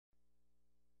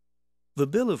The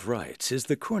Bill of Rights is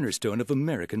the cornerstone of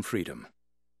American freedom.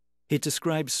 It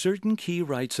describes certain key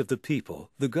rights of the people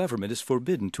the government is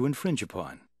forbidden to infringe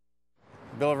upon.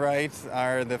 Bill of Rights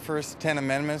are the first 10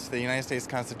 amendments to the United States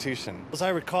Constitution. As I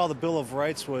recall, the Bill of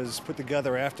Rights was put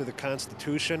together after the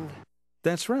Constitution.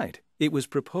 That's right. It was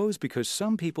proposed because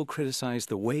some people criticized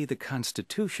the way the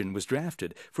Constitution was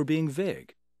drafted for being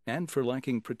vague and for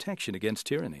lacking protection against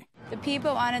tyranny. The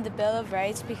people wanted the Bill of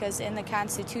Rights because in the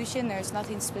Constitution there's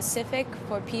nothing specific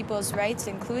for people's rights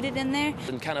included in there.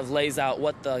 And kind of lays out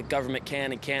what the government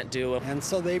can and can't do. And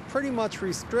so they pretty much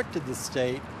restricted the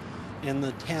state in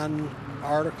the 10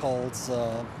 articles,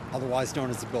 otherwise known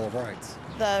as the Bill of Rights.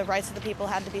 The rights of the people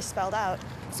had to be spelled out.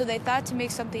 So they thought to make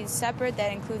something separate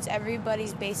that includes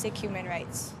everybody's basic human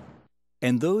rights.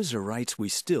 And those are rights we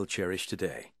still cherish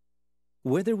today.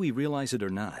 Whether we realize it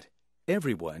or not,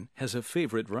 everyone has a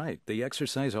favorite right they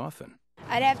exercise often.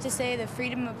 I'd have to say the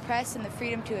freedom of press and the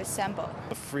freedom to assemble.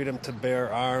 The freedom to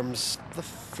bear arms. The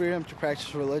freedom to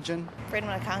practice religion. Freedom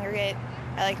to congregate.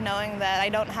 I like knowing that I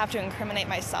don't have to incriminate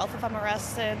myself if I'm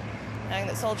arrested. Knowing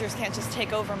that soldiers can't just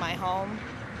take over my home.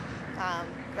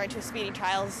 Right to a speedy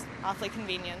trial is awfully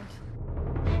convenient.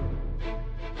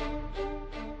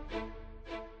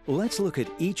 Let's look at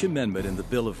each amendment in the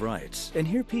Bill of Rights and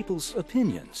hear people's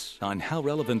opinions on how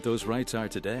relevant those rights are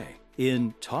today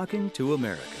in Talking to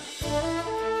America.